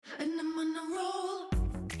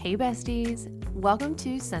Hey besties, welcome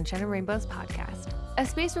to Sunshine and Rainbows podcast, a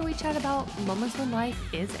space where we chat about moments when life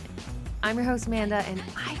isn't. I'm your host Amanda, and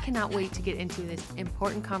I cannot wait to get into this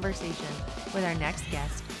important conversation with our next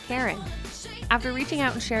guest, Karen. After reaching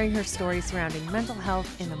out and sharing her story surrounding mental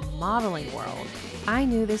health in the modeling world, I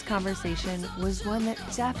knew this conversation was one that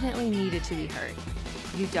definitely needed to be heard.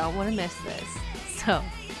 You don't want to miss this. So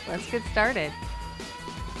let's get started.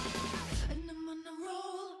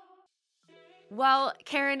 Well,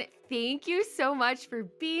 Karen, thank you so much for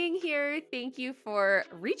being here. Thank you for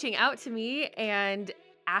reaching out to me and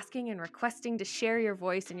asking and requesting to share your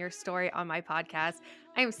voice and your story on my podcast.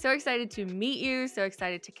 I am so excited to meet you, so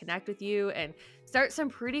excited to connect with you and start some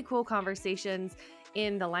pretty cool conversations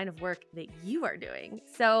in the line of work that you are doing.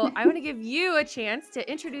 So I want to give you a chance to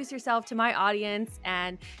introduce yourself to my audience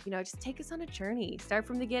and, just take us on a journey. Start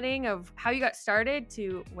from the beginning of how you got started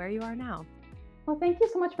to where you are now. Well, thank you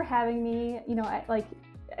so much for having me.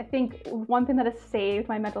 I think one thing that has saved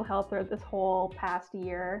my mental health through this whole past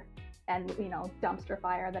year and, dumpster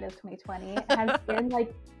fire that is 2020 has been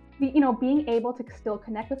being able to still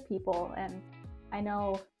connect with people. And I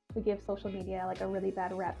know we give social media like a really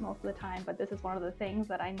bad rep most of the time, but this is one of the things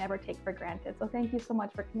that I never take for granted. So thank you so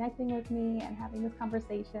much for connecting with me and having this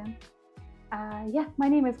conversation. My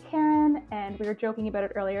name is Karen, and we were joking about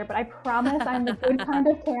it earlier, but I promise I'm the good kind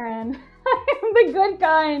of Karen. I'm the good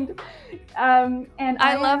kind. And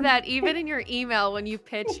I love that. Even in your email, when you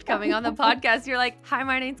pitched coming on the podcast, you're like, "Hi,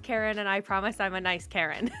 my name's Karen, and I promise I'm a nice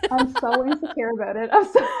Karen." I'm so insecure about it. I'm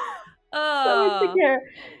so insecure.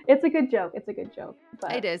 It's a good joke.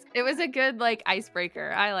 But it is. It was a good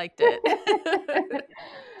icebreaker. I liked it.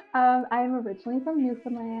 I'm originally from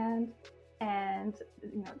Newfoundland, and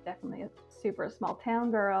definitely a super small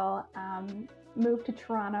town girl. Moved to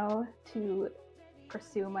Toronto to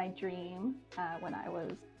pursue my dream when it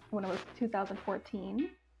was 2014,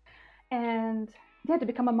 and to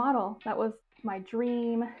become a model. That was my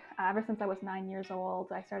dream. Ever since I was 9 years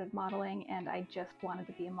old, I started modeling, and I just wanted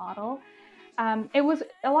to be a model. It was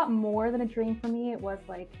a lot more than a dream for me. It was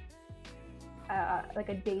like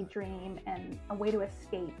a daydream and a way to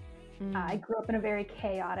escape. I grew up in a very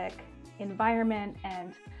chaotic environment,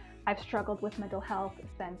 and I've struggled with mental health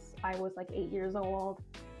since I was 8 years old.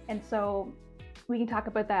 And so we can talk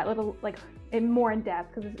about that a little more in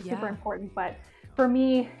depth because it's super important. But for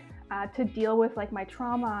me, to deal with my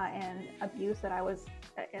trauma and abuse that I was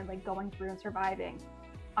going through and surviving,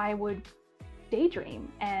 I would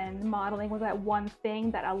daydream, and modeling was that one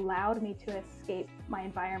thing that allowed me to escape my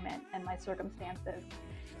environment and my circumstances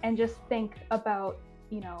and just think about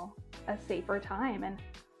a safer time. And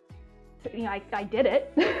I did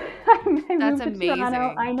it. That's amazing.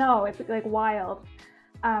 Toronto. I know, it's wild.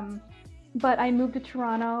 But I moved to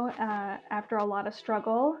Toronto after a lot of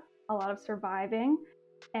struggle, a lot of surviving,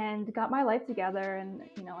 and got my life together. And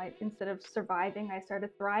instead of surviving, I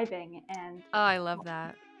started thriving. And I love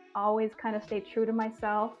that. Always kind of stayed true to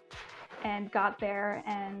myself and got there.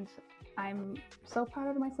 And I'm so proud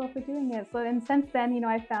of myself for doing it. And since then,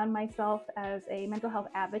 I found myself as a mental health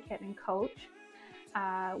advocate and coach,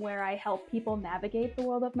 where I help people navigate the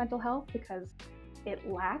world of mental health because it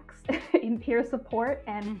lacks in peer support,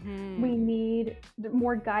 and we need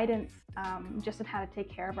more guidance just on how to take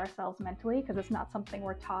care of ourselves mentally, because it's not something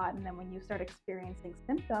we're taught. And then when you start experiencing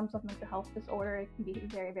symptoms of mental health disorder, it can be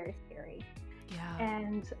very, very scary. Yeah.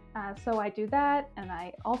 And so I do that, and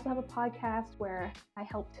I also have a podcast where I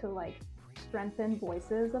help to strengthen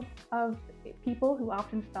voices of people who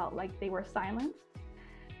often felt like they were silenced.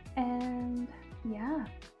 And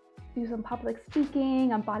do some public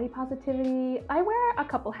speaking on body positivity. I wear a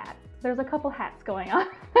couple hats. There's a couple hats going on.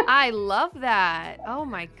 I love that. Oh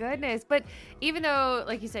my goodness. But even though,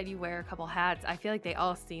 like you said, you wear a couple hats, I feel like they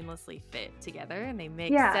all seamlessly fit together, and they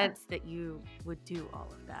make sense that you would do all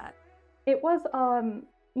of that. It was,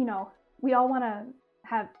 we all want to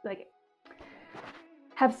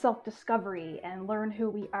have self-discovery and learn who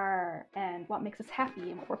we are and what makes us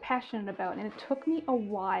happy and what we're passionate about. And it took me a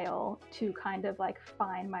while to kind of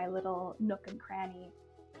find my little nook and cranny,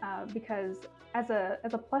 because as a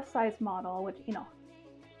plus size model, which,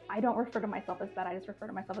 I don't refer to myself as that, I just refer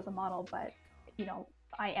to myself as a model, but,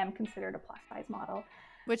 I am considered a plus size model.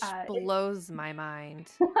 Which blows my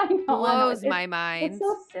mind. I know. My mind. It's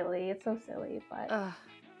so silly, but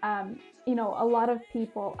a lot of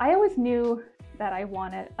people, I always knew that I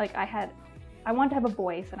wanted to have a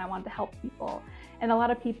voice, and I wanted to help people. And a lot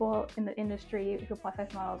of people in the industry who are plus size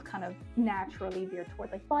models kind of naturally veer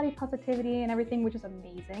towards body positivity and everything, which is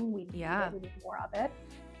amazing. We need more of it.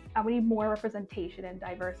 We need more representation and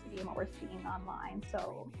diversity in what we're seeing online.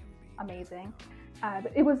 So amazing.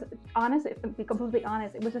 But it was honest, if to be completely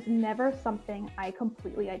honest, it was just never something I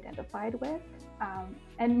completely identified with.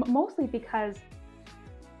 And mostly because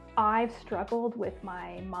I've struggled with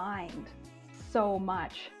my mind so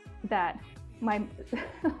much that my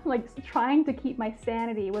like trying to keep my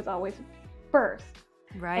sanity was always first.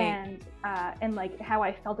 Right. And like how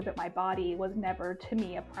I felt about my body was never to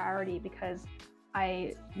me a priority because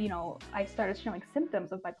I started showing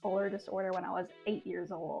symptoms of bipolar disorder when I was 8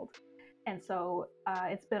 years old. And so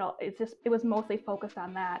it was mostly focused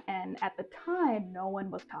on that. And at the time, no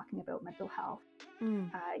one was talking about mental health.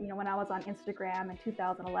 Mm. When I was on Instagram in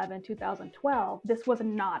 2011, 2012, this was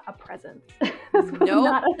not a presence. This was Nope.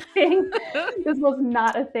 not a thing. This was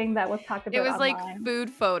not a thing that was talked It about was like online.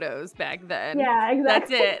 food photos back then. Yeah,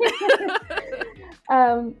 That's exactly.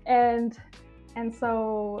 it. And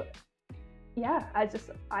so, yeah,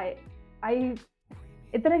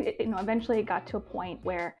 eventually it got to a point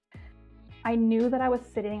where I knew that I was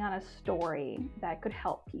sitting on a story that could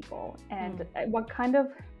help people. And what kind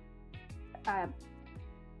of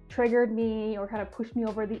triggered me or kind of pushed me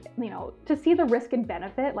over to see the risk and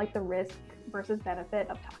benefit, like the risk versus benefit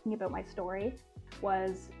of talking about my story,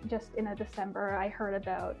 was just in December, I heard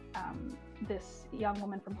about this young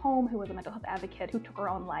woman from home who was a mental health advocate who took her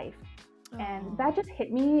own life. Oh. And that just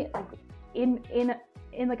hit me like in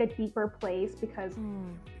like a deeper place because,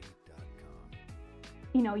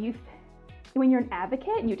 when you're an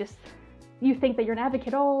advocate, you think that you're an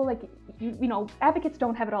advocate. Oh, like, advocates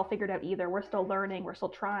don't have it all figured out either. We're still learning. We're still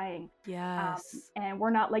trying. Yes. And we're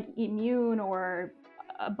not like immune or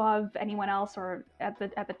above anyone else or at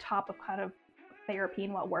the top of kind of therapy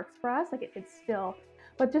and what works for us. Like it's still,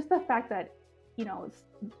 but just the fact that,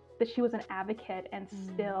 that she was an advocate and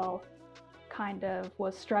still kind of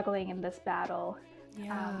was struggling in this battle.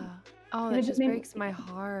 Yeah. That just breaks my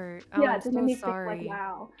heart. Yeah, it just made me think like,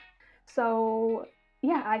 wow. So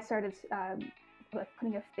yeah, I started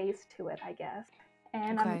putting a face to it, I guess.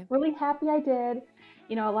 And okay. I'm really happy I did.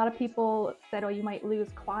 A lot of people said, oh, you might lose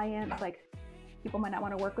clients, like people might not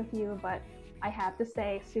want to work with you, but I have to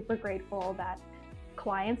say, super grateful that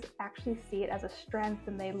clients actually see it as a strength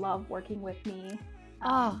and they love working with me.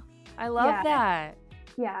 I love that.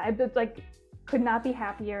 Yeah, it's like, could not be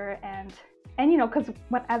happier. And because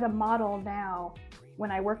as a model now,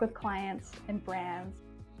 when I work with clients and brands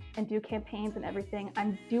and do campaigns and everything,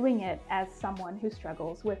 I'm doing it as someone who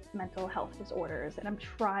struggles with mental health disorders, and I'm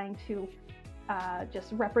trying to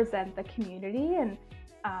just represent the community and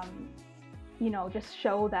just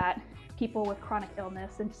show that people with chronic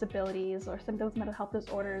illness and disabilities or symptoms of mental health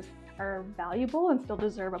disorders are valuable and still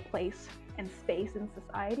deserve a place and space in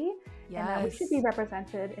society. Yes. And that we should be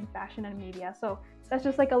represented in fashion and media. So that's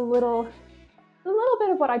just like a little bit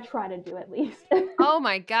of what I try to do, at least. Oh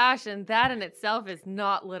my gosh, and that in itself is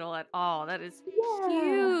not little at all. That is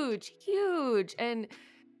huge. And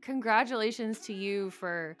congratulations to you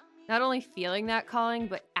for not only feeling that calling,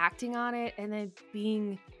 but acting on it and then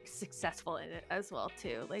being successful in it as well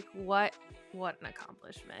too. Like what an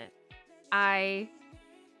accomplishment. I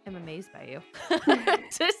am amazed by you,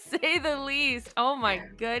 to say the least. Oh my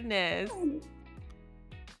goodness.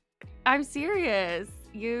 I'm serious.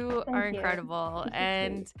 You are incredible.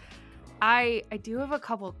 And I do have a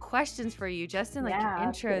couple of questions for you, just in like the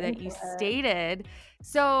intro that you stated.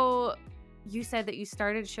 So you said that you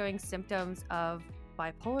started showing symptoms of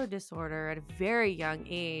bipolar disorder at a very young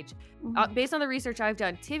age. Based on the research I've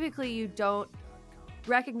done, typically you don't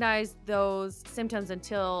recognize those symptoms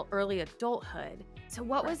until early adulthood. So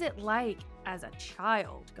what was it like as a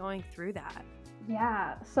child going through that?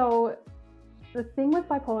 Yeah, so the thing with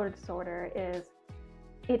bipolar disorder is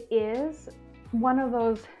it is one of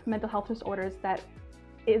those mental health disorders that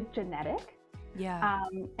is genetic. Yeah.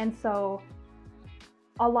 And so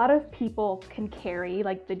a lot of people can carry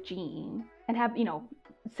like the gene and have,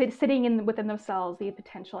 sitting within themselves the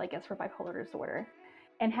potential, I guess, for bipolar disorder.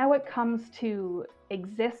 And how it comes to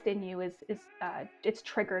exist in you is it's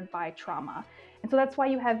triggered by trauma. And so that's why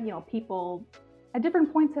you have, people at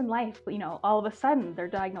different points in life, all of a sudden they're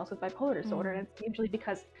diagnosed with bipolar disorder. And it's usually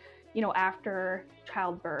because, after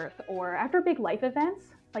childbirth or after big life events,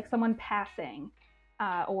 like someone passing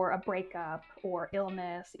or a breakup or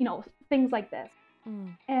illness, things like this.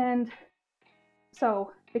 And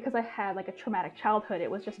so because I had like a traumatic childhood, it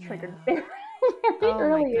was just triggered very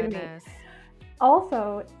early in me.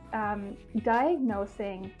 Also,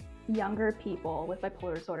 diagnosing younger people with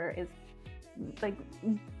bipolar disorder is like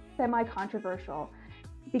semi-controversial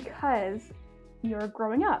because you're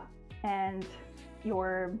growing up and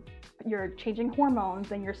you're changing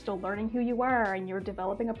hormones and you're still learning who you are and you're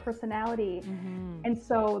developing a personality. And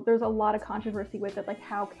so there's a lot of controversy with it. Like,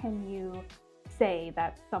 how can you say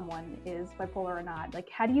that someone is bipolar or not? Like,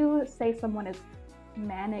 how do you say someone is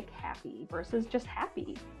manic happy versus just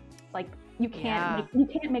happy? Like, you can't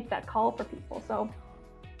make that call for people. So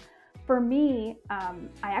for me, I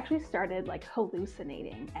actually started like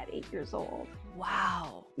hallucinating at 8 years old.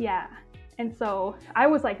 Wow. Yeah. And so I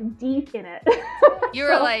was like deep in it. You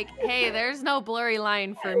were like, hey, there's no blurry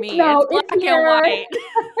line for me. No, it's black and white.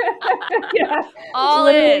 Yeah. All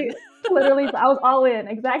in. Literally, I was all in.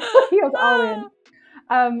 Exactly. I was all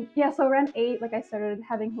in. Yeah, so around 8, like I started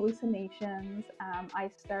having hallucinations. I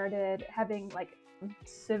started having like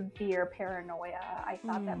severe paranoia. I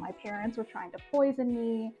thought that my parents were trying to poison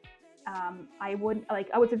me. I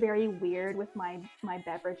was very weird with my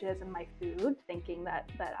beverages and my food, thinking that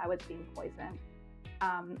I was being poisoned.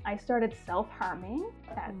 I started self-harming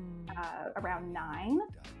at around 9.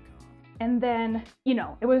 And then,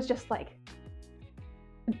 it was just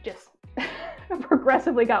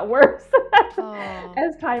progressively got worse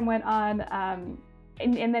as time went on.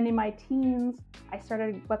 And then in my teens, I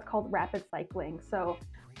started what's called rapid cycling. So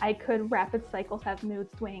I could rapid cycles, have mood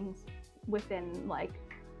swings within like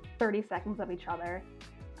 30 seconds of each other.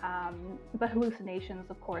 The hallucinations,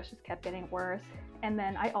 of course, just kept getting worse. And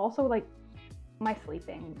then I also my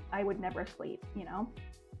sleeping, I would never sleep,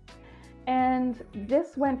 And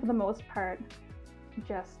this went for the most part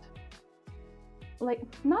just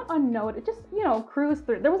not unnoticed, just, cruise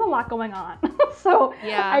through. There was a lot going on. So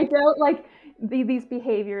yeah. I don't these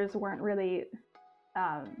behaviors weren't really,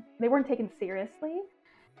 they weren't taken seriously.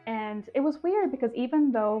 And it was weird because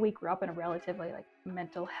even though we grew up in a relatively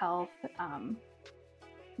mental health,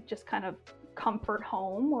 just kind of comfort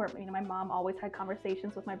home where, my mom always had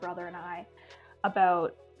conversations with my brother and I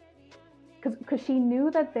about, because she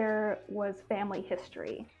knew that there was family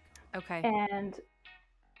history. Okay. And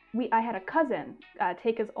I had a cousin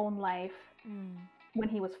take his own life when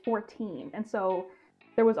he was 14. And so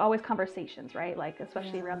there was always conversations, right?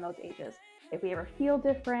 Especially around those ages. If we ever feel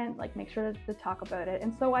different, make sure to talk about it.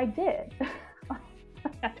 And so I did.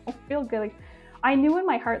 I don't feel good. I knew in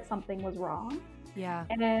my heart something was wrong. Yeah.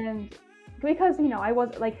 And because, I was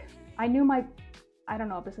I knew I don't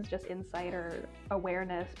know if this is just insight or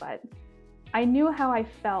awareness, but I knew how I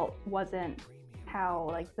felt wasn't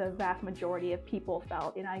how the vast majority of people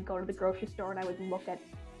felt. And I'd go to the grocery store and I would look at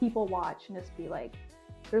People Watch and just be like,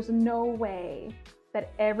 there's no way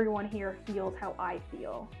that everyone here feels how I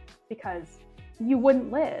feel, because you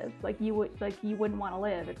wouldn't live. You wouldn't want to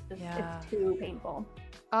live. It's just it's too painful.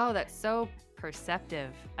 Oh, that's so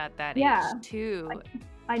perceptive at that age too.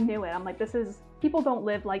 I knew it. I'm like, people don't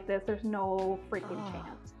live like this. There's no freaking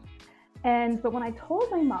chance. But when I told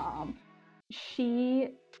my mom, she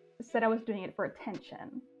said I was doing it for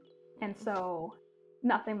attention. And so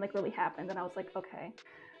nothing really happened. And I was like, okay.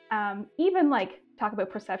 Even talk about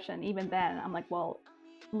perception, even then I'm like, well,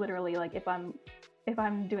 literally, if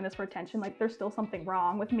I'm doing this for attention, there's still something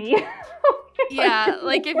wrong with me. Yeah,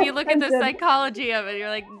 if you look at the psychology of it, you're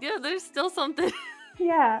like, yeah, there's still something.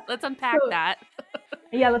 Yeah. Let's unpack that.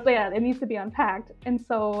 Yeah, it needs to be unpacked. And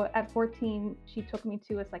so at 14, she took me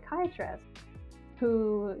to a psychiatrist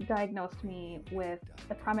who diagnosed me with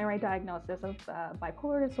the primary diagnosis of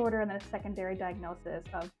bipolar disorder and then a secondary diagnosis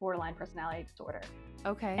of borderline personality disorder.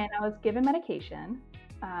 Okay. And I was given medication.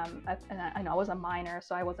 And I know I was a minor,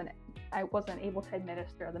 so I wasn't able to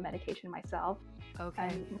administer the medication myself. Okay.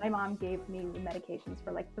 And my mom gave me the medications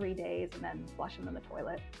for 3 days and then flushed them in the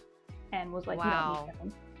toilet and was like, wow. You don't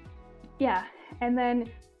need them. Yeah. And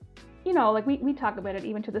then, we talk about it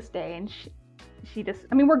even to this day, and she just,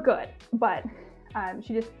 we're good, but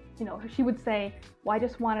she just, she would say, well, I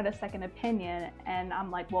just wanted a second opinion. And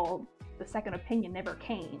I'm like, well, the second opinion never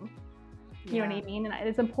came. You know what I mean? And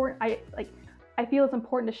it's important. I feel it's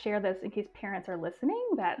important to share this in case parents are listening,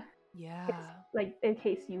 that in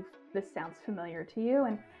case this sounds familiar to you.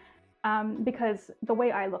 And because the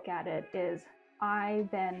way I look at it is, I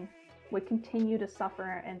then would continue to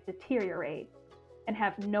suffer and deteriorate and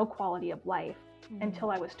have no quality of life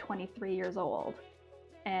until I was 23 years old.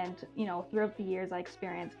 And, throughout the years, I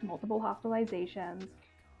experienced multiple hospitalizations,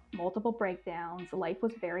 multiple breakdowns. Life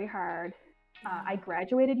was very hard. I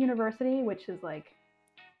graduated university, which is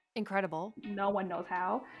incredible. No one knows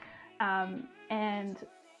how. And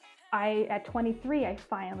at 23, I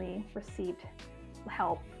finally received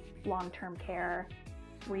help, long-term care,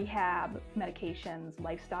 rehab, medications,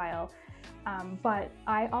 lifestyle. But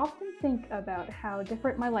I often think about how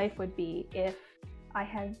different my life would be if I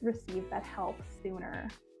had received that help sooner.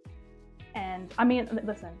 And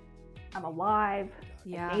listen, I'm alive.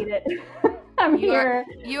 Yeah. I made it. I'm here.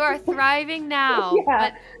 You are thriving now. Yeah.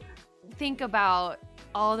 But think about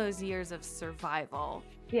all those years of survival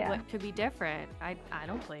Yeah. what could be different. I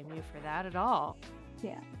don't blame you for that at all.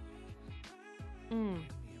 Yeah. Mm.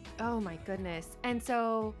 Oh my goodness. And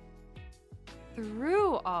so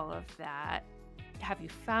through all of that, have you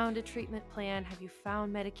found a treatment plan? Have you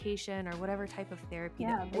found medication or whatever type of therapy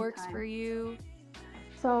Yeah, that big works time. for you?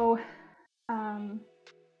 So,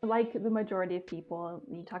 like the majority of people,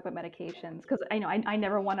 you talk about medications because I know I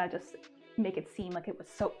never want to just make it seem like it was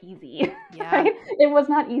so easy. Yeah. Right? It was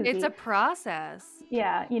not It's a easy. process.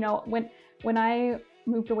 Yeah, when I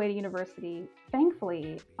moved away to university,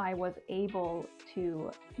 thankfully I was able to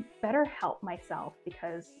better help myself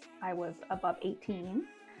because I was above 18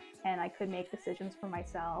 and I could make decisions for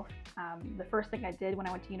myself. The first thing I did when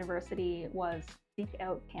I went to university was seek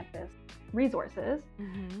out campus resources.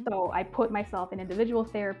 Mm-hmm. So I put myself in individual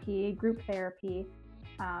therapy, group therapy,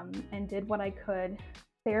 and did what I could.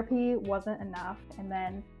 Therapy wasn't enough. And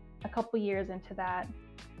then a couple years into that,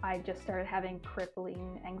 I just started having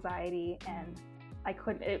crippling anxiety and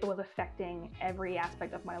it was affecting every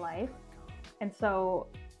aspect of my life. And so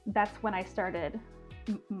that's when I started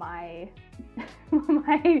my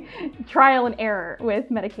my trial and error with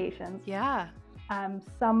medications. Yeah.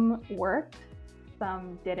 Some worked,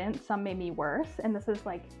 some didn't, some made me worse. And this is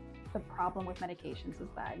like the problem with medications is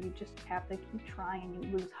that you just have to keep trying and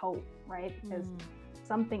you lose hope, right? Because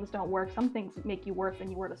some things don't work, some things make you worse than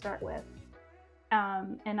you were to start with.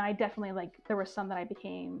 And I definitely there were some that I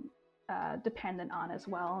became dependent on as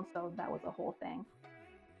well. And so that was a whole thing.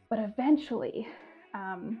 But eventually,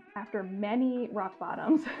 after many rock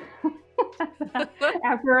bottoms,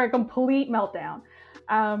 after a complete meltdown,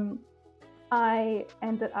 I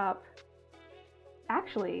ended up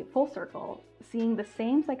actually full circle seeing the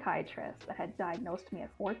same psychiatrist that had diagnosed me at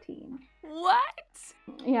 14. What?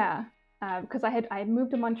 Yeah, because I had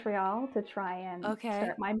moved to Montreal to try and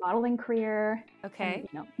start my modeling career. Okay.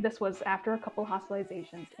 And this was after a couple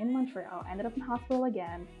hospitalizations in Montreal. I ended up in hospital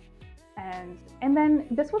again. And then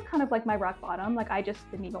this was kind of like my rock bottom. Like I just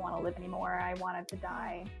didn't even want to live anymore. I wanted to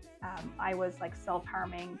die. I was like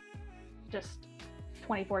self-harming, just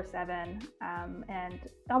 24/7, and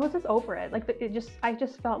I was just over it. I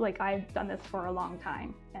just felt like I've done this for a long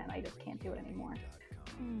time, and I just can't do it anymore.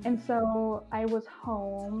 And so I was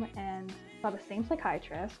home and saw the same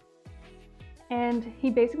psychiatrist, and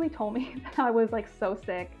he basically told me that I was like so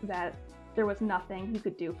sick that there was nothing he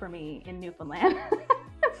could do for me in Newfoundland.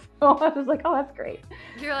 So I was like, oh, that's great.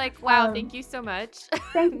 You're like, wow, thank you so much.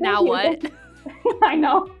 Thank now you, what? I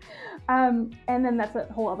know. And then that's a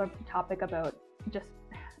whole other topic about just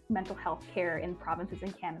mental health care in provinces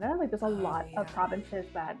in Canada. Like there's a lot of provinces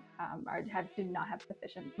that do not have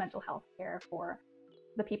sufficient mental health care for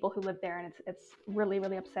the people who live there, and it's really,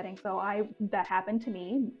 really upsetting. So that happened to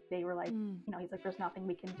me. They were like, he's like, there's nothing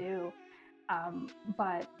we can do.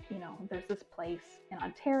 But there's this place in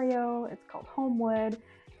Ontario. It's called Homewood.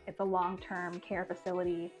 It's a long-term care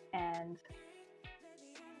facility, and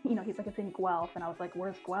he's like, it's in Guelph, and I was like,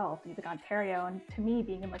 where's Guelph? And he's like, Ontario. And to me,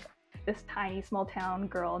 being in like this tiny small town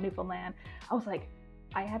girl, Newfoundland, I was like,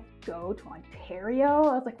 I have to go to Ontario.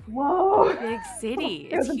 I was like, whoa, big city.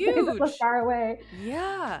 It's huge. It's so far away.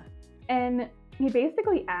 Yeah. And he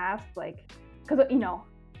basically asked, like, because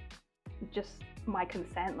just my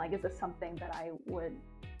consent, like, is this something that I would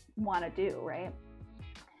want to do, right?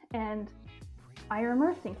 And I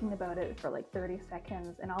remember thinking about it for like 30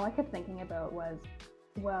 seconds, and all I kept thinking about was,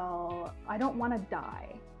 well, I don't want to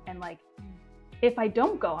die, and like, if I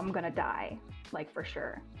don't go, I'm gonna die, like, for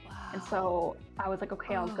sure. Wow. And so I was like,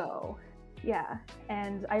 okay, I'll go. Yeah.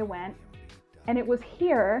 And I went, and it was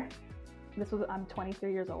here, I'm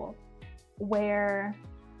 23 years old, where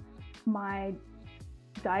my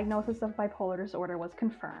diagnosis of bipolar disorder was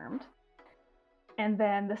confirmed. And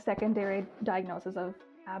then the secondary diagnosis of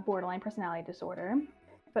borderline personality disorder,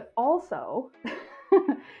 but also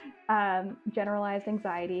generalized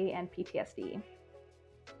anxiety and PTSD.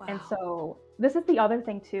 Wow. And so this is the other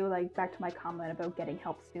thing too, like back to my comment about getting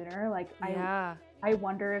help sooner. Like I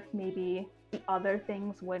wonder if maybe the other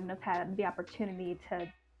things wouldn't have had the opportunity to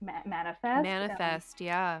manifest.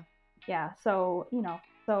 Yeah. Yeah. So,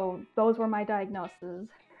 so those were my diagnoses.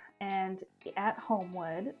 And at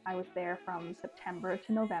Homewood, I was there from September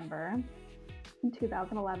to November in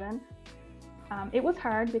 2011. It was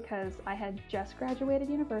hard because I had just graduated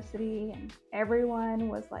university, and everyone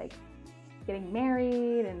was like getting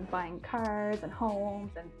married and buying cars and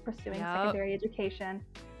homes and pursuing secondary education.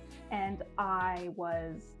 And I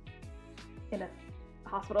was in a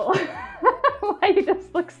hospital. Like, it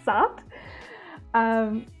just sucked.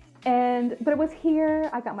 But it was here.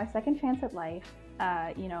 I got my second chance at life.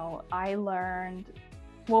 I learned,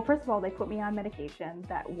 well, first of all, they put me on medication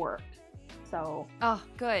that worked. So Oh,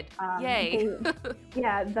 good. Yay. they,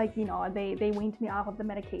 yeah, like, they weaned me off of the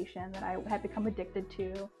medication that I had become addicted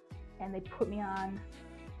to, and they put me on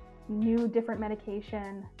new different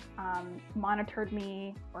medication, monitored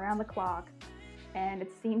me around the clock, and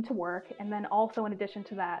it seemed to work. And then also, in addition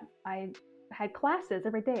to that, I had classes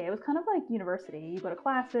every day. It was kind of like university. You go to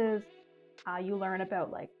classes, you learn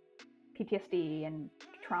about like PTSD and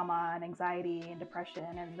trauma and anxiety and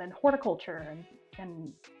depression, and then horticulture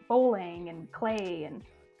and bowling and clay and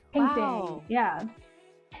painting. Wow. Yeah.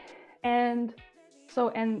 And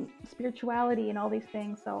and spirituality and all these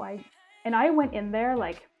things. So I went in there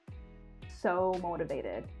like so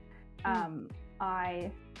motivated.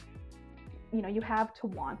 I you have to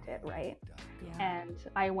want it, right? Yeah. And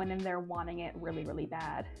I went in there wanting it really, really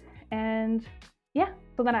bad. And yeah,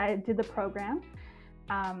 so then I did the program.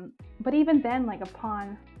 But even then, like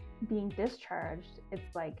upon being discharged,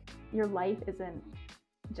 it's like your life isn't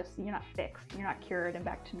just, you're not fixed, you're not cured and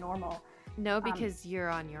back to normal. No, because you're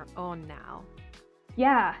on your own now.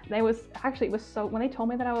 Yeah, it was so, when they told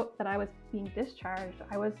me that I was being discharged,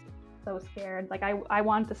 I was so scared. Like I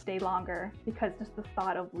wanted to stay longer, because just the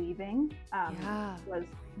thought of leaving Yeah. was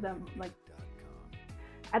the, like,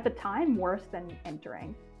 at the time, worse than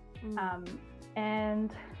entering.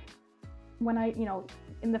 And when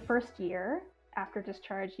in the first year after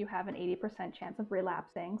discharge, you have an 80% chance of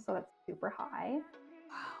relapsing, so that's super high.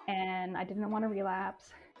 Wow. And I didn't want to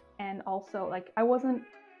relapse. And also, like, I was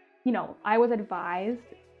advised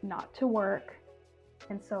not to work.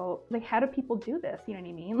 And so, like, how do people do this? You know what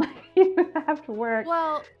I mean? Like, you have to work.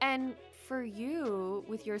 Well, and for you,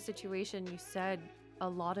 with your situation, you said a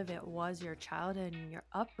lot of it was your childhood and your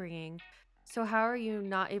upbringing. So how are you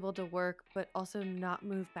not able to work, but also not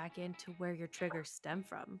move back into where your triggers stem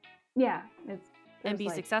from Yeah, and there's be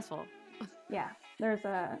like, successful? yeah, there's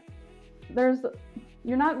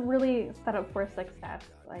you're not really set up for success.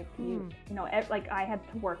 Like like I had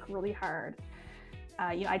to work really hard.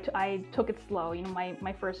 I took it slow.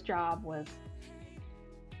 My first job was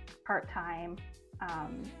part-time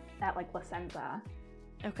at like La Senza.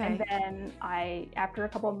 Okay. And then after a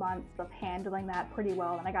couple of months of handling that pretty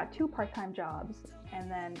well, then I got 2 part-time jobs.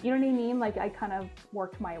 And then, you know what I mean? Like, I kind of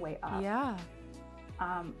worked my way up. Yeah.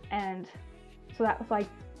 And so that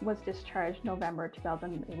was discharged November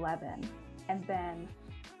 2011. And then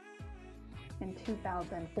in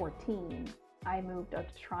 2014, I moved up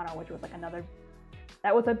to Toronto, which was like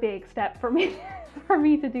that was a big step for me, for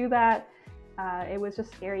me to do that. It was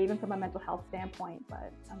just scary, even from a mental health standpoint,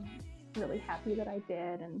 but I'm really happy that I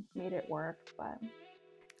did and made it work. But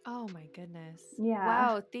Oh my goodness. yeah,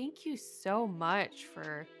 Wow. Thank you so much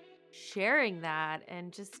for sharing that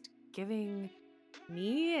and just giving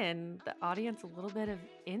me and the audience a little bit of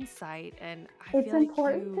insight. And I it's feel like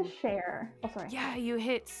important to share. Oh, sorry. yeah, you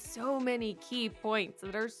hit so many key points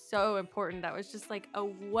that are so important. That was just like a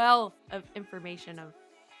wealth of information of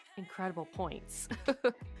incredible points.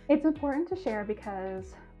 It's important to share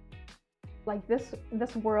because, like, this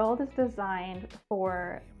world is designed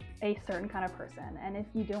for a certain kind of person, and if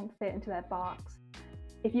you don't fit into that box,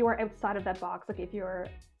 if you are outside of that box, like if you're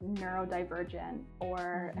neurodivergent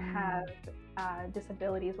or have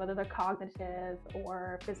disabilities, whether they're cognitive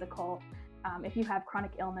or physical, if you have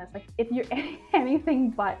chronic illness, like if you're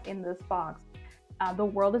anything but in this box, the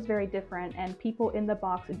world is very different, and people in the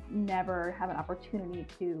box never have an opportunity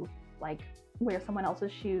to like wear someone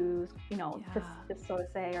else's shoes, just so to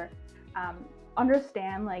say, or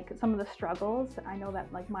understand like some of the struggles. I know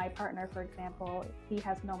that, like, my partner, for example, he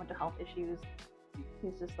has no mental health issues.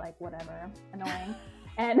 He's just like, whatever, annoying.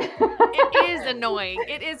 And it is annoying.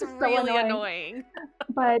 It is so really annoying.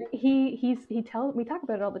 But we talk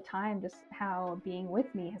about it all the time, just how being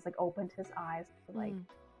with me has like opened his eyes to like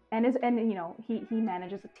and he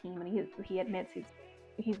manages a team, and he admits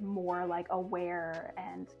he's more like aware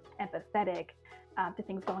and empathetic to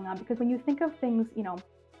things going on, because when you think of things,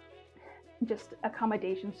 just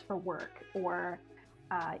accommodations for work, or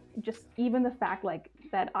just even the fact like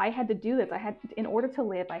that I had to do this, in order to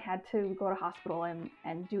live, I had to go to hospital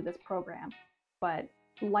and do this program. But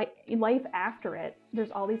life after it,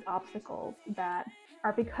 there's all these obstacles that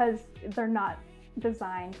are because they're not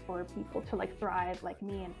designed for people to like thrive like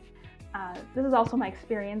me. And this is also my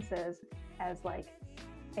experiences as like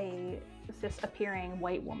a cis appearing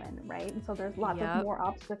white woman, right? And so there's lots of more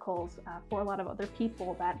obstacles for a lot of other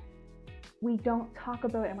people that we don't talk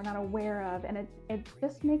about and we're not aware of, and it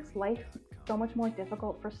just makes life so much more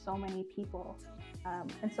difficult for so many people.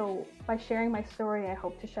 And so by sharing my story, I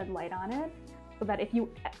hope to shed light on it, so that if you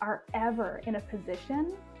are ever in a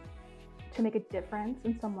position to make a difference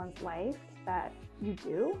in someone's life, that you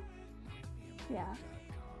do. Yeah.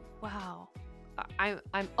 Wow.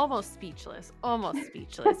 I'm almost speechless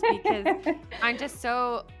because I'm just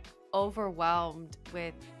so overwhelmed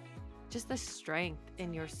with just the strength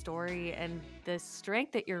in your story and the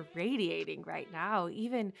strength that you're radiating right now,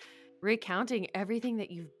 even recounting everything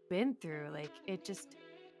that you've been through. Like it's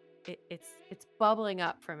bubbling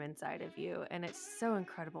up from inside of you, and it's so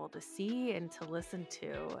incredible to see and to listen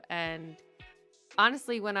to. And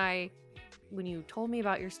honestly, when you told me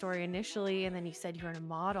about your story initially and then you said you were a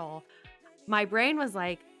model, my brain was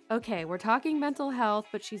like, okay, we're talking mental health,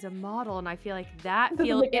 but she's a model. And I feel like that Doesn't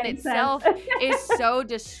field make in any sense. itself is so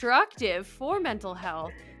destructive for mental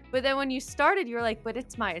health. But then when you started, you were like, but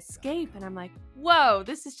it's my escape. And I'm like, whoa,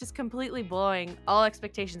 this is just completely blowing all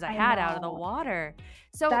expectations I I had out of the know. water.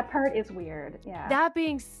 So That part is weird. Yeah. that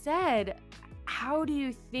being said, how do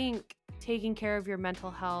you think taking care of your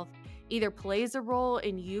mental health either plays a role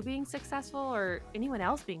in you being successful or anyone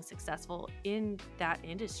else being successful in that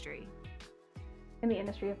industry? In the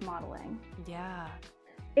industry of modeling. Yeah.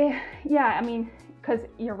 Yeah, I mean, because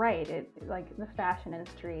you're right. Like the fashion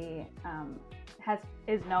industry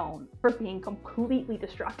is known for being completely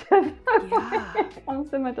destructive Yeah. when it comes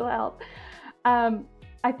to mental health.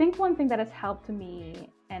 I think one thing that has helped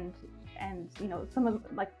me, and some of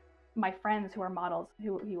like my friends who are models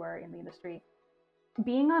who are in the industry,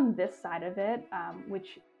 being on this side of it,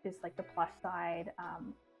 which is like the plus side.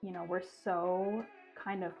 We're so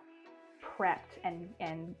kind of prepped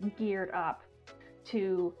and geared up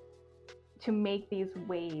to make these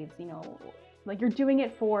waves, like you're doing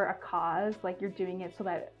it for a cause, like you're doing it so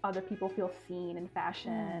that other people feel seen in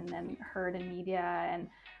fashion and heard in media. And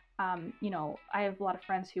I have a lot of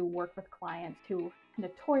friends who work with clients who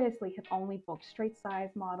notoriously have only booked straight size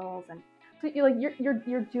models. And so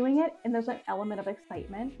you're doing it, and there's an element of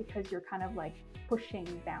excitement because you're kind of like pushing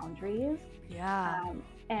boundaries. Yeah.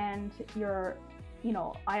 And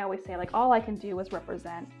I always say, like, all I can do is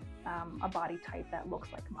represent a body type that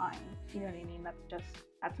looks like mine. You know what I mean?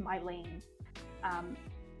 That's my lane.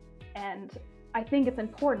 And I think it's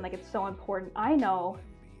important. Like, it's so important. I know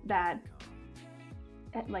that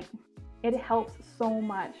it helps so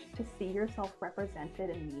much to see yourself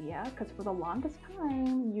represented in media, because for the longest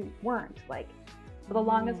time you weren't. Like, for the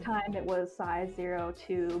longest time it was size 0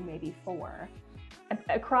 to maybe 4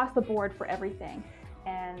 across the board for everything.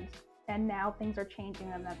 And now things are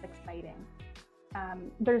changing, and that's exciting.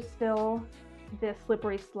 There's still this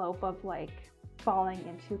slippery slope of like falling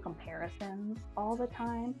into comparisons all the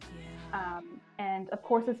time. Yeah. And of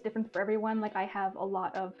course it's different for everyone. Like, I have a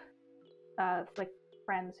lot of like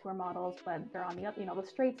friends who are models, but they're on the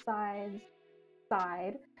straight side.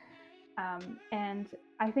 And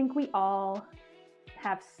I think we all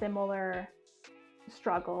have similar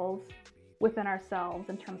struggles within ourselves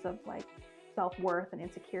in terms of like self-worth and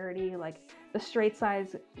insecurity. Like, the straight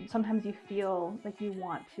size, sometimes you feel like you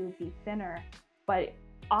want to be thinner, but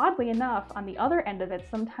oddly enough, on the other end of it,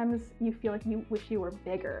 sometimes you feel like you wish you were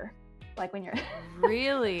bigger. Like, when you're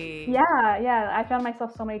Really? yeah, I found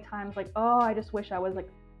myself so many times like, oh, I just wish I was like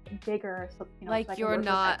bigger, so Like, so I could you're work with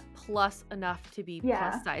not that. plus enough to be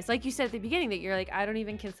plus size. Like you said at the beginning that you're like, I don't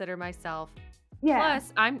even consider myself Yeah.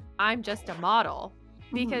 plus. I'm just a model.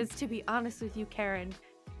 Because to be honest with you, Karen,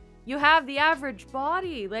 you have the average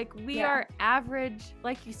body. Like, we are average,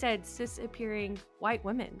 like you said, cis appearing white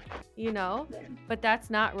women, but that's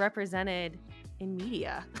not represented in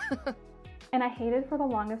media. And I hated for the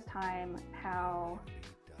longest time how,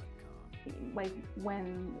 like,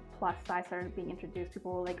 when plus size started being introduced,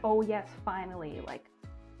 people were like, oh yes, finally, like,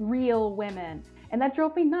 real women. And that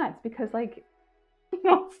drove me nuts, because like,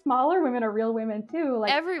 smaller women are real women too.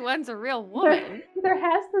 Like, everyone's a real woman.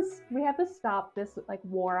 We have to stop this like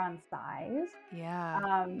war on size.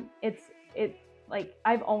 Yeah. It's like,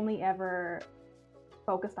 I've only ever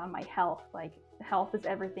focused on my health. Like, health is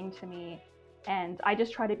everything to me, and I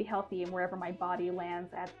just try to be healthy, and wherever my body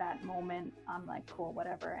lands at that moment, I'm like, cool,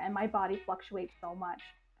 whatever. And my body fluctuates so much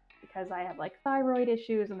because I have like thyroid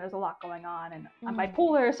issues, and there's a lot going on, and I'm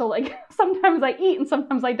bipolar, so like sometimes I eat and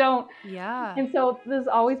sometimes I don't. Yeah. And so there's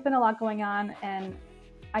always been a lot going on, and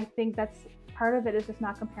I think that's part of it, is just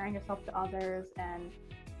not comparing yourself to others. And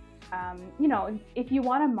if you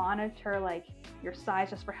want to monitor like your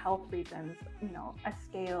size just for health reasons, a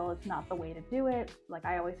scale is not the way to do it. Like,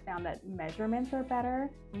 I always found that measurements are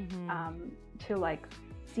better to like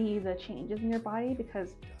see the changes in your body,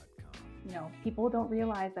 because people don't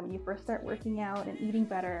realize that when you first start working out and eating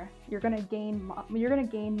better, you're going to gain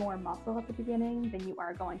more muscle at the beginning than you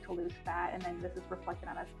are going to lose fat. And then this is reflected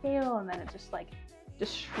on a scale, and then it just like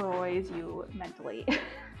destroys you mentally.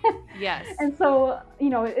 Yes. And so,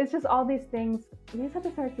 it's just all these things. We just have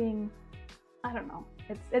to start being, I don't know.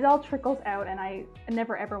 it all trickles out, and I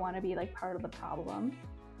never ever want to be like part of the problem.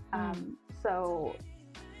 So,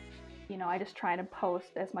 you know, I just try to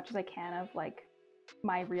post as much as I can of like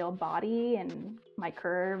my real body and my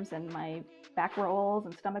curves and my back rolls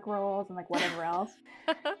and stomach rolls and like whatever else.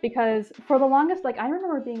 Because for the longest, like I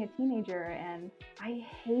remember being a teenager and I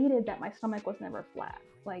hated that my stomach was never flat.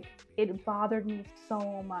 Like it bothered me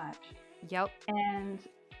so much. Yep. And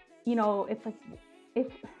you know, it's like if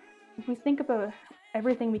we think about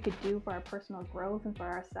everything we could do for our personal growth and for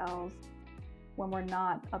ourselves when we're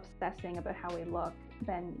not obsessing about how we look,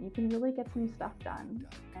 then you can really get some stuff done.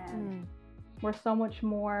 And we're so much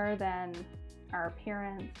more than our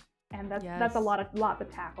appearance. And that's a lot to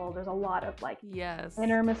tackle. There's a lot of like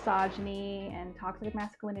inner misogyny and toxic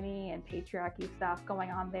masculinity and patriarchy stuff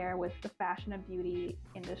going on there with the fashion and beauty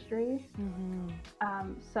industry.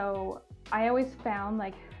 So I always found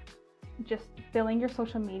like just filling your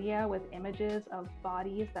social media with images of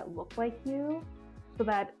bodies that look like you, so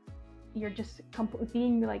that you're just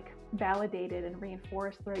being like validated and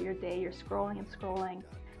reinforced throughout your day. You're scrolling and scrolling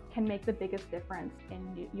can make the biggest difference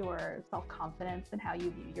in your self-confidence and how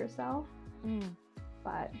you view yourself.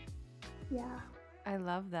 But yeah, I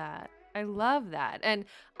love that. I love that. And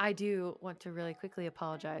I do want to really quickly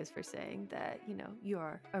apologize for saying that, you know, you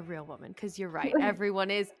are a real woman, because you're right.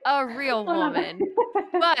 Everyone is a real woman.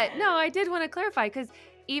 But no, I did want to clarify, because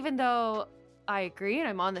even though I agree and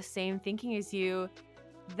I'm on the same thinking as you,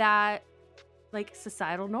 that like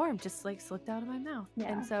societal norm just like slipped out of my mouth.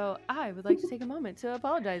 And so I would like to take a moment to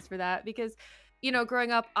apologize for that, because, you know,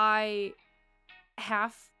 growing up,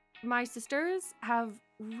 half my sisters have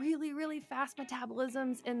really, really fast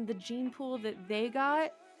metabolisms, and the gene pool that they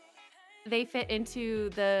got, they fit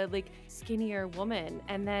into the like skinnier woman.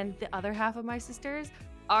 And then the other half of my sisters,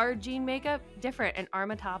 our gene makeup different, and our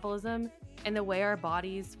metabolism and the way our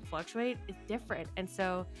bodies fluctuate is different. And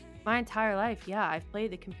so my entire life, I've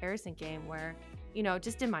played the comparison game where, you know,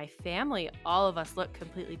 just in my family, all of us look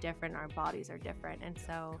completely different. Our bodies are different. And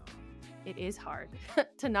so it is hard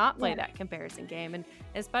to not play that comparison game. And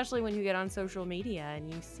especially when you get on social media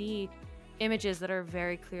and you see images that are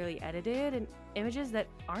very clearly edited and images that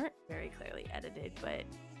aren't very clearly edited, but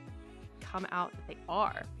come out that they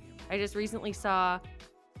are. I just recently saw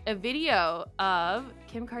a video of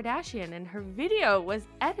Kim Kardashian, and her video was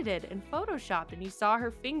edited and photoshopped, and you saw her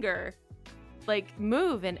finger like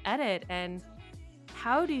move and edit. And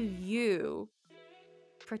how do you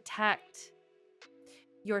protect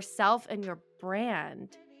yourself and your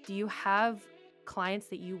brand? Do you have clients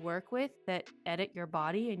that you work with that edit your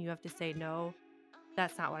body and you have to say, no,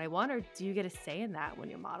 that's not what I want? Or do you get a say in that when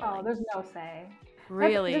you're modeling? Oh, there's no say.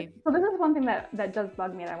 Really? So this is one thing that does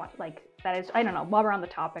bug me that I want, like, that is, I don't know, while we're on the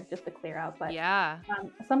topic, just to clear out, but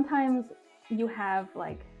sometimes you have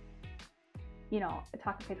like, you know,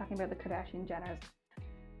 talking about the Kardashian Jenners,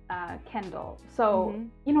 Kendall. So,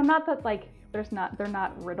 you know, not that like they're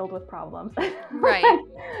not riddled with problems. Right.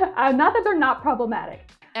 Not that they're not problematic.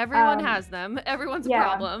 Everyone has them. Everyone's a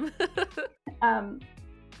problem.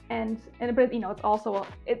 But you know, it's also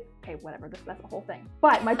okay, whatever. That's the whole thing.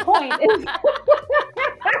 But my point is,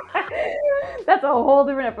 that's a whole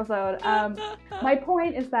different episode. My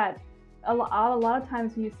point is that a lot of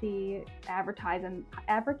times you see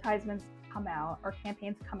advertisements come out or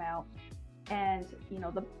campaigns come out, and you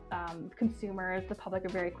know the consumers, the public, are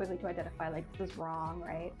very quickly to identify like this is wrong,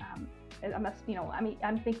 right?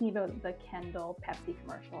 I'm thinking about the Kendall Pepsi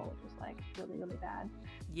commercial, which was like really, really bad.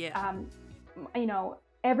 Yeah. You know,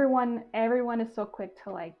 everyone is so quick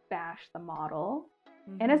to like bash the model,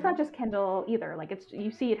 and it's not just Kendall either. Like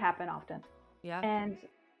you see it happen often. Yeah. And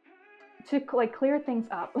to like clear things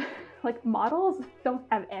up, like models don't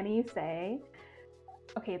have any say.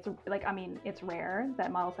 Okay, it's rare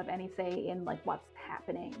that models have any say in like what's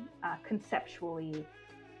happening conceptually,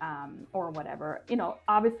 or whatever. You know,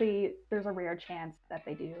 obviously there's a rare chance that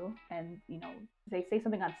they do, and you know they say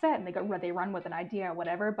something on set and they run with an idea or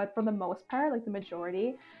whatever. But for the most part, like the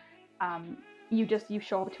majority, you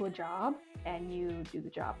show up to a job and you do the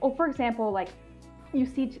job. Oh, for example, like you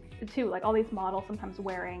see too, like all these models sometimes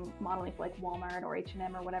modeling for like Walmart or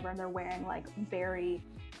H&M or whatever, and they're wearing like very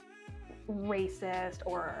racist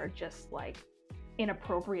or just like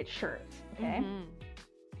inappropriate shirts. Okay.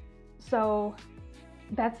 So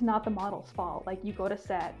that's not the model's fault. Like you go to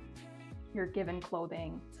set, you're given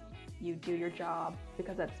clothing, you do your job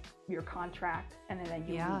because that's your contract, and then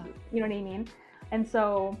you leave. You know what I mean? And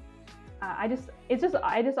so I've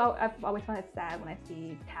always found it sad when I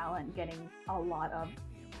see talent getting a lot of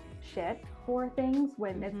shit for things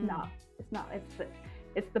when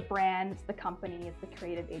it's the brand, it's the company, it's the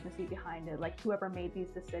creative agency behind it. Like whoever made these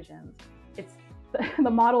decisions, the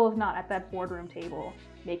model is not at that boardroom table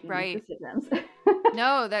making Right. these decisions.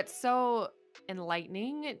 No, that's so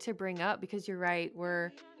enlightening to bring up because you're right.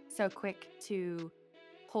 We're so quick to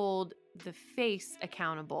hold the face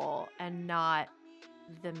accountable and not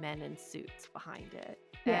the men in suits behind it.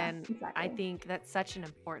 Yeah, And I exactly. think that's such an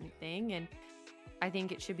important thing. And I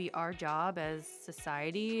think it should be our job as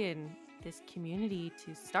society and this community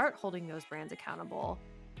to start holding those brands accountable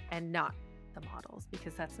and not the models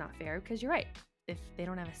because that's not fair. Because you're right. If they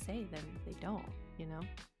don't have a say, then they don't, you know?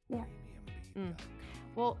 Yeah. Mm.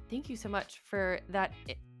 Well, thank you so much for that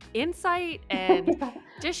insight and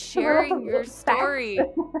just sharing your story.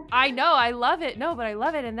 I know, I love it. No, but I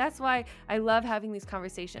love it. And that's why I love having these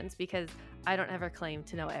conversations because I don't ever claim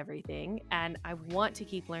to know everything and I want to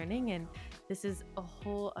keep learning. And this is a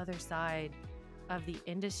whole other side of the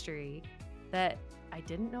industry that I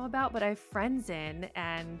didn't know about, but I have friends in,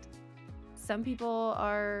 and some people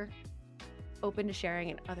are open to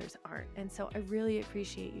sharing and others aren't. And so I really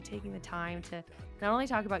appreciate you taking the time to not only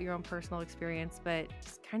talk about your own personal experience, but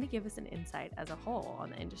just kind of give us an insight as a whole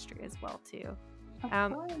on the industry as well too.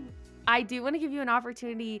 Of course. I do want to give you an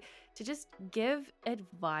opportunity to just give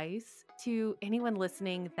advice to anyone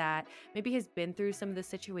listening that maybe has been through some of the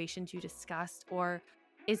situations you discussed or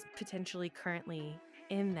is potentially currently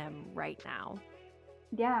in them right now.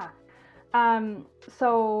 Yeah.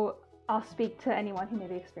 So I'll speak to anyone who may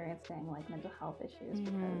be experiencing like mental health issues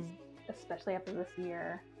because especially after this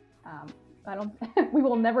year, I don't we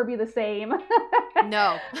will never be the same.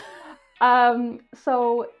 No.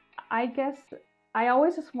 So I guess I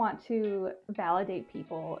always just want to validate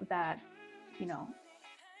people that, you know,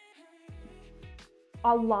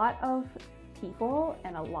 a lot of people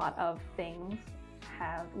and a lot of things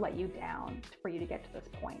have let you down for you to get to this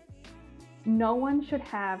point. No one should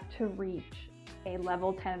have to reach a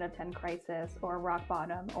level 10 out of 10 crisis or rock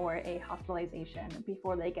bottom or a hospitalization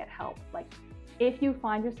before they get help. Like, if you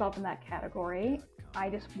find yourself in that category, I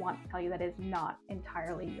just want to tell you that it's not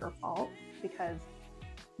entirely your fault because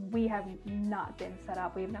we have not been set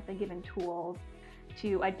up, we have not been given tools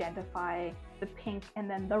to identify the pink and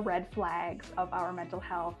then the red flags of our mental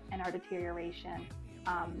health and our deterioration.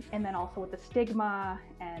 And then also with the stigma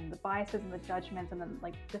and the biases and the judgments and then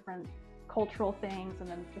like different cultural things and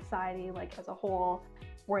then society like as a whole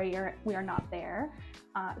where we are not there.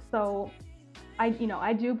 So I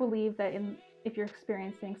do believe that if you're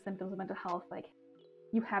experiencing symptoms of mental health, like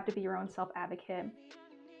you have to be your own self-advocate.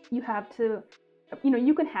 You have to,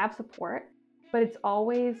 you can have support, but it's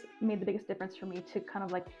always made the biggest difference for me to kind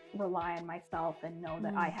of like rely on myself and know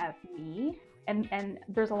that I have me. And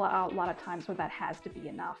there's a lot of times where that has to be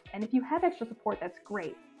enough. And if you have extra support, that's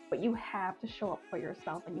great. But you have to show up for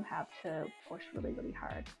yourself and you have to push really, really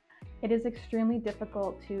hard. It is extremely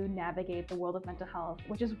difficult to navigate the world of mental health,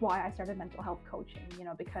 which is why I started mental health coaching,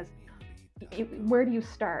 because where do you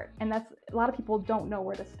start? And that's a lot of people don't know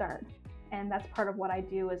where to start. And that's part of what I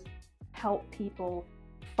do is help people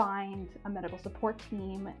find a medical support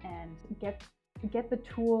team and get the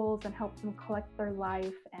tools and help them collect their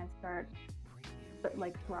life and start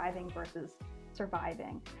like thriving versus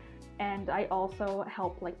surviving. And I also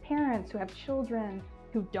help like parents who have children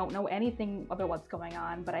who don't know anything about what's going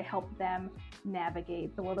on, but I help them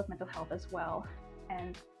navigate the world of mental health as well.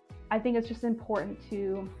 And I think it's just important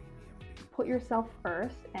to put yourself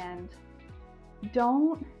first and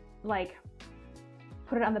don't like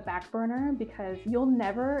put it on the back burner because you'll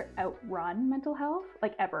never outrun mental health,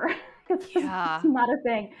 like ever. It's not a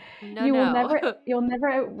thing. You'll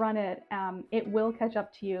never outrun it. It will catch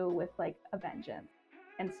up to you with like a vengeance.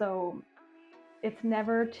 And so it's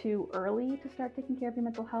never too early to start taking care of your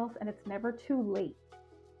mental health, and it's never too late.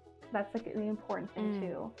 That's like the important thing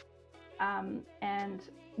too. And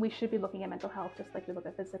we should be looking at mental health just like we look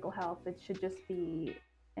at physical health. It should just be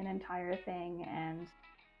an entire thing. And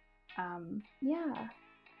I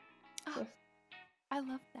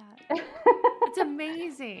love that. It's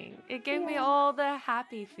amazing. It gave me all the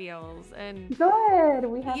happy feels. And good.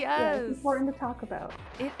 We have it's important to talk about.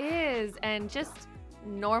 It is. And just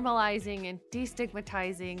normalizing and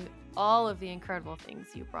destigmatizing all of the incredible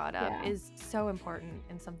things you brought up is so important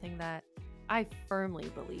and something that I firmly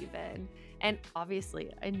believe in. And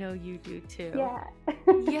obviously, I know you do too. Yeah.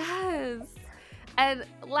 Yes. And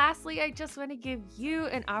lastly, I just want to give you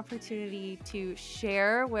an opportunity to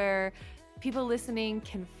share where people listening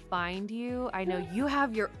can find you. I know you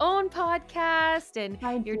have your own podcast and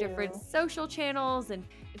your different social channels. And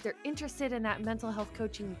if they're interested in that mental health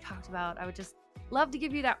coaching we talked about, I would just love to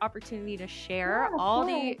give you that opportunity to share all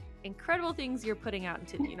the incredible things you're putting out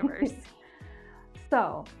into the universe.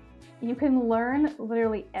 So you can learn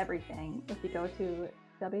literally everything if you go to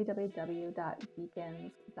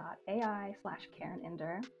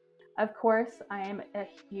www.beacons.ai/KarenInder. Of course, I am a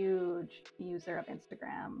huge user of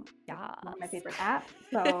Instagram. It's one of my favorite apps.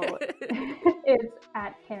 So it's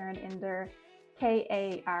at Karen Inder,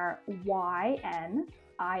 KarynInderr.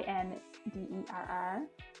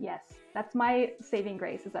 Yes, that's my saving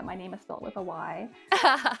grace, is that my name is spelled with a Y.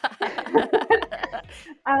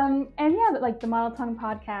 And yeah, like the Model Tongue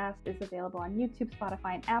podcast is available on YouTube,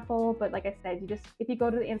 Spotify, and Apple. But like I said, if you go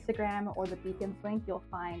to the Instagram or the Beacons link, you'll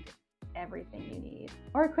find everything you need.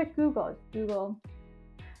 Or a quick Google.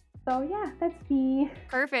 So yeah, that's me.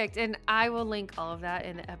 Perfect. And I will link all of that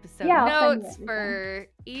in the episode I'll notes for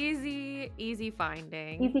easy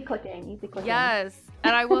finding. Easy clicking. Yes.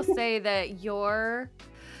 And I will say that your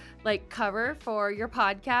cover for your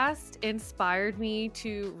podcast inspired me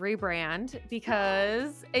to rebrand,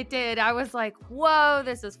 because it did. I was like, whoa,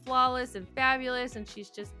 this is flawless and fabulous. And she's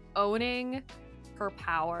just owning her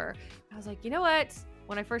power. I was like, you know what?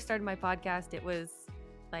 When I first started my podcast, it was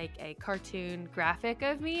like a cartoon graphic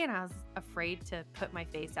of me, and I was afraid to put my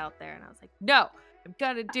face out there. And I was like, no, I'm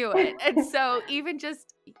gonna do it. And so even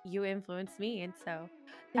just you influenced me. And so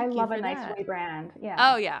I love a nice rebrand. Yeah.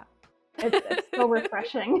 Oh yeah. It's so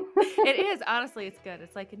refreshing. It is. Honestly, it's good.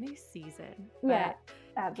 It's like a new season. Yeah,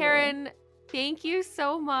 absolutely. Karen, thank you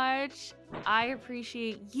so much. I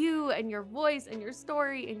appreciate you and your voice and your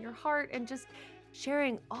story and your heart and just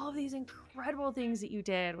sharing all of these incredible things that you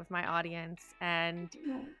did with my audience. And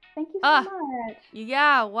thank you so much.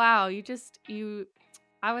 Yeah, wow. I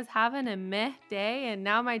was having a meh day, and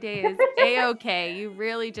now my day is A-okay. You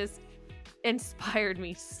really just inspired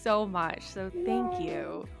me so much. So thank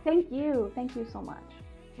you. Thank you so much.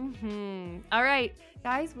 All right,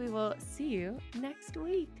 guys, we will see you next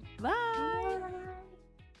week. Bye.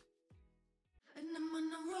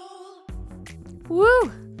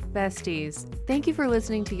 Woo! Besties, thank you for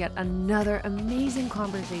listening to yet another amazing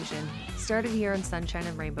conversation started here on Sunshine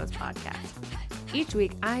and Rainbows podcast. Each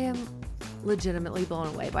week, I am legitimately blown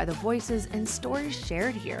away by the voices and stories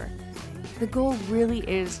shared here. The goal really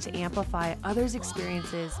is to amplify others'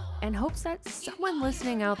 experiences and hopes that someone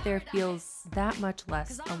listening out there feels that much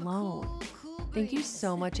less alone. Thank you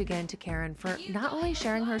so much again to Karen for not only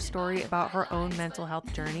sharing her story about her own mental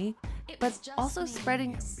health journey, but also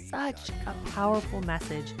spreading such a powerful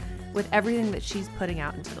message with everything that she's putting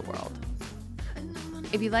out into the world.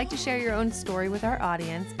 If you'd like to share your own story with our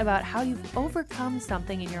audience about how you've overcome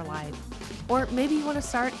something in your life, or maybe you want to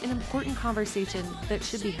start an important conversation that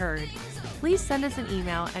should be heard, please send us an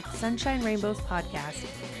email at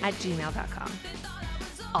sunshinerainbowspodcast@gmail.com.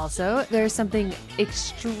 Also, there's something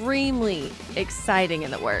extremely exciting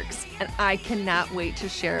in the works, and I cannot wait to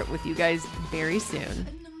share it with you guys very soon.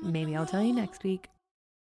 Maybe I'll tell you next week,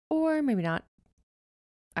 or maybe not.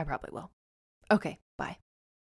 I probably will. Okay,